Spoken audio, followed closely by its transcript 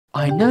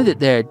I know that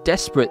they're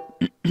desperate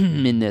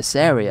in this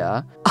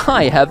area.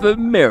 I have a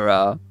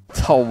mirror.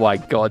 Oh my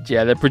god,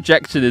 yeah, the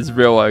projection is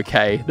real,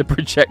 okay? The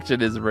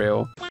projection is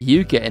real.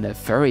 You get in a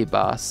furry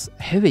bus.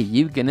 Who are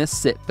you gonna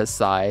sit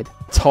beside?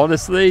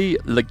 Honestly,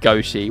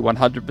 Legoshi,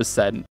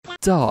 100%.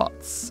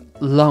 Dots,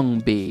 long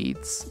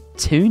beads,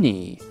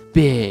 Toonie,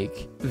 big,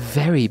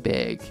 very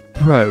big.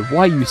 Bro,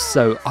 why you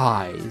so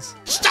eyes?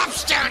 Stop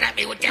staring at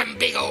me with them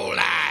big old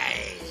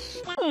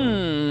eyes!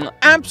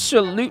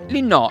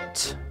 Absolutely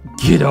not.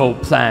 Good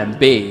old plan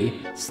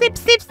B. Snip,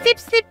 snip, snip,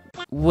 snip.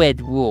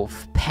 Wed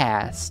Wolf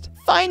passed.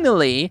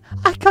 Finally,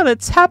 I got a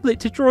tablet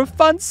to draw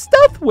fun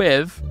stuff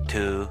with.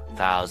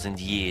 2,000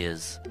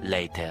 years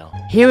later.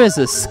 Here is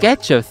a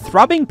sketch of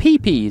throbbing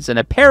peepees and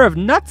a pair of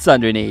nuts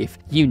underneath.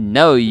 You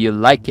know you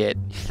like it.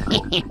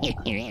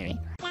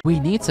 We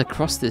need to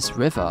cross this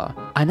river,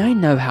 and I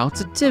know how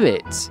to do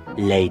it.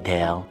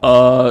 Later.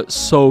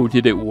 So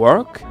did it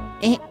work?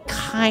 It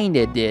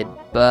kinda did,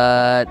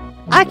 but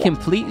I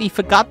completely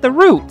forgot the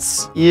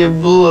routes. You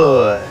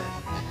blew it.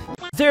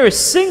 They're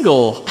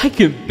single. I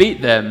can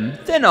beat them.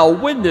 Then I'll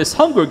win this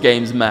Hunger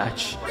Games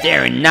match.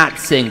 They're not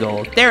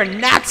single. They're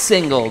not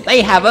single.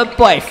 They have a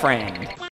boyfriend.